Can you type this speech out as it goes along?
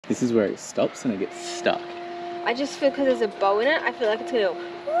This is where it stops and it gets stuck. I just feel because there's a bow in it, I feel like it's gonna go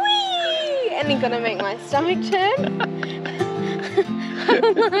whee, and it's gonna make my stomach turn.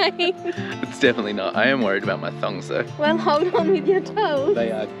 I'm like, It's definitely not. I am worried about my thongs though. well, hold on with your toes.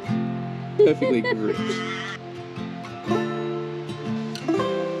 They are perfectly gripped.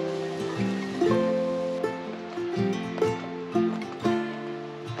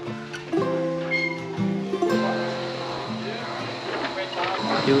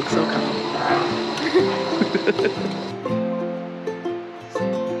 You look so calm.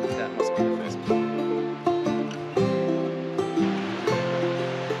 That must be the first one.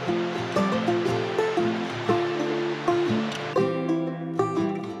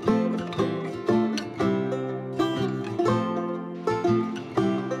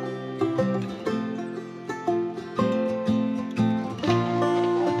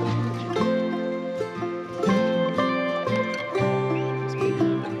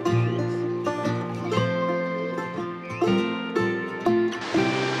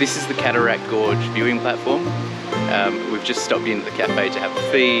 This is the Cataract Gorge viewing platform. We've just stopped into the cafe to have a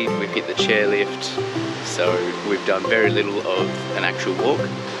feed, we've hit the chairlift, so we've done very little of an actual walk.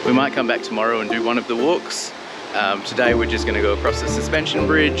 We might come back tomorrow and do one of the walks. Today we're just going to go across the suspension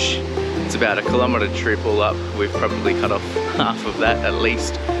bridge. It's about a kilometre trip all up. We've probably cut off half of that at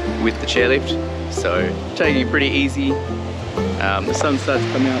least with the chairlift, so taking it pretty easy. The sun starts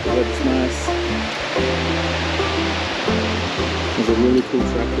to come out, the weather's nice. There's a really cool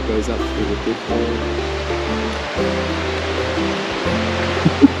track that goes up through the big hole.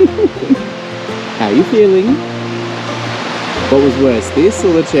 How are you feeling? What was worse, this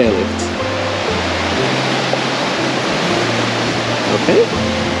or the chairlift? Okay.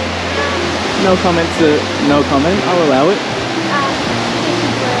 No comments, no comment, I'll allow it.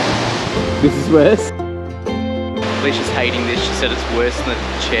 This is worse. Alicia's hating this, she said it's worse than the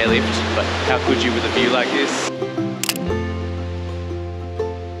chairlift, but how could you with a view like this?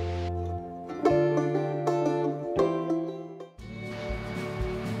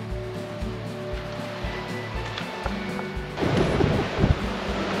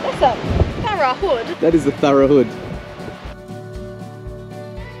 That's a thorough hood. That is a thorough hood.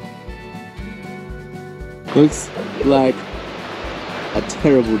 Looks like a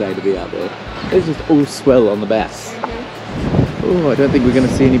terrible day to be out there. There's just all swell on the bass. Oh, I don't think we're going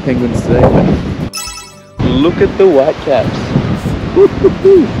to see any penguins today, but look at the whitecaps.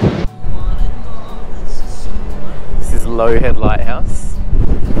 This is Lowhead Lighthouse.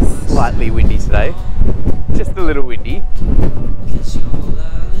 Slightly windy today. Just a little windy.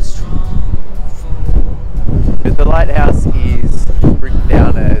 The lighthouse is written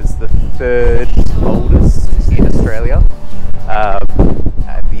down as the 3rd oldest in Australia.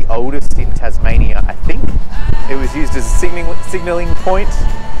 The oldest in Tasmania, I think. It was used as a signalling point.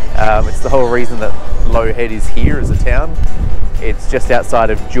 It's the whole reason that Lowhead is here as a town. It's just outside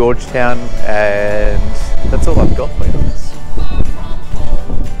of Georgetown, and that's all I've got for you.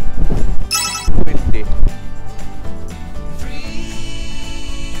 Windy.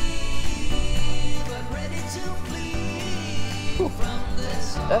 Ooh,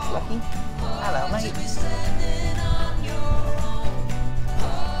 that's lucky. Hello, mate.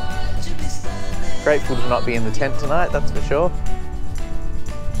 Grateful to not be in the tent tonight, that's for sure.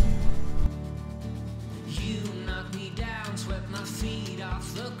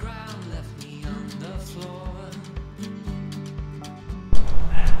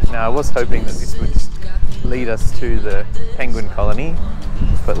 Now I was hoping that this would lead us to the penguin colony,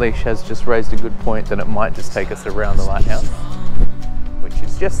 but Leash has just raised a good point that it might just take us around the lighthouse, which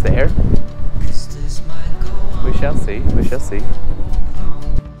is just there. We shall see, we shall see.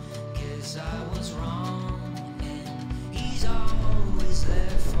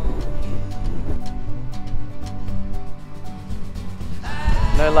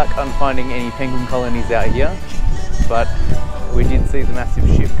 No luck on finding any penguin colonies out here, but we did see the massive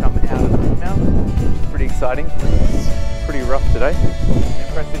ship come out of the canal, which is pretty exciting. Pretty rough today.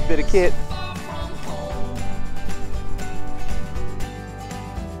 Impressive bit of kit.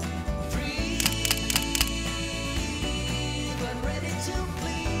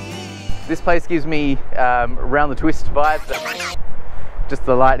 This place gives me round the twist vibes. Just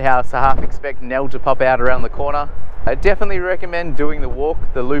the lighthouse. I half expect Nell to pop out around the corner. I definitely recommend doing the walk,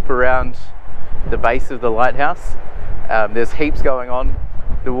 the loop around the base of the lighthouse. There's heaps going on.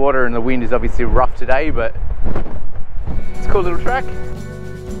 The water and the wind is obviously rough today, but it's a cool little track.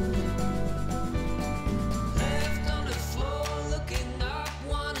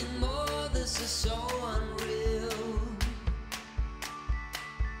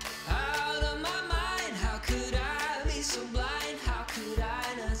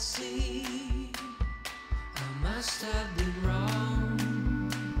 see I must have been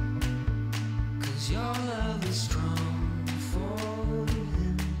wrong, 'cause your love is strong for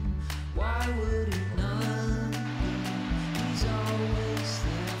him. Why would it not? He's always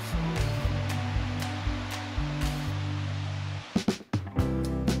there for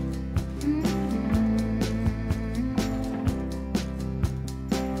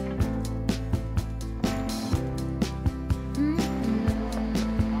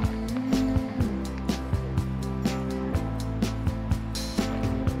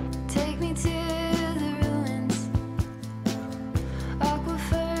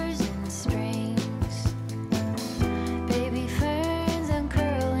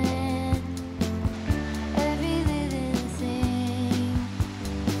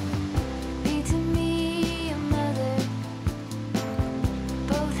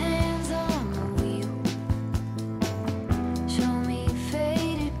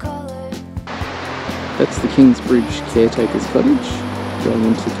That's the Kingsbridge Caretaker's Cottage, going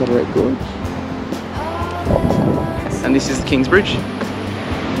into Cataract Gorge. And this is the Kingsbridge.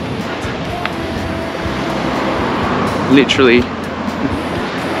 Literally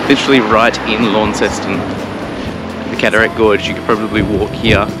right in Launceston. The Cataract Gorge, you could probably walk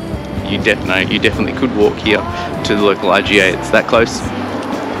here. You definitely could walk here to the local IGA, it's that close.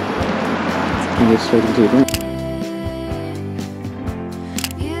 And get straight into the ground.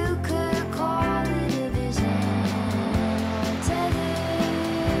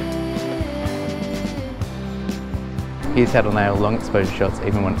 Here's how to nail long exposure shots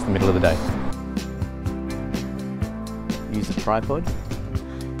even when it's the middle of the day. Use a tripod.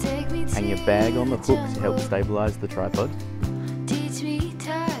 Hang your bag on the hook to help stabilise the tripod.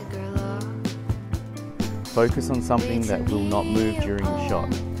 Focus on something that will not move during the shot.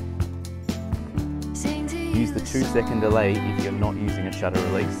 Use the 2-second delay if you're not using a shutter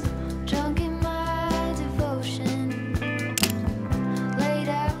release.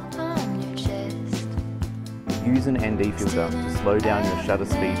 Use an ND filter to slow down your shutter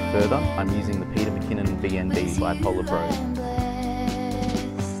speed further. I'm using the McKinnon BND by Polar Pro.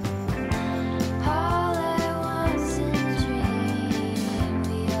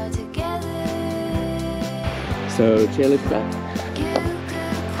 So chairlift back.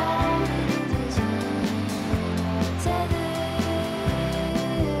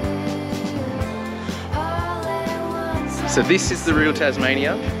 So this is the real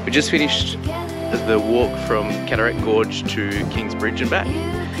Tasmania. We just finished the walk from Cataract Gorge to Kingsbridge and back.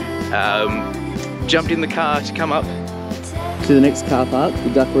 Jumped in the car to come up to the next car park, the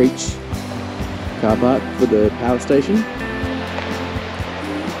Duck Reach car park for the power station.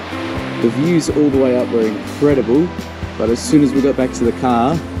 The views all the way up were incredible, but as soon as we got back to the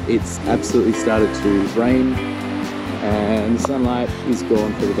car, it's absolutely started to rain and the sunlight is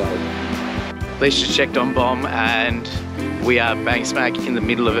gone for the day. Police just checked on bomb and we are bang smack in the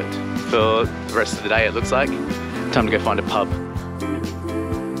middle of it for the rest of the day, it looks like. Time to go find a pub.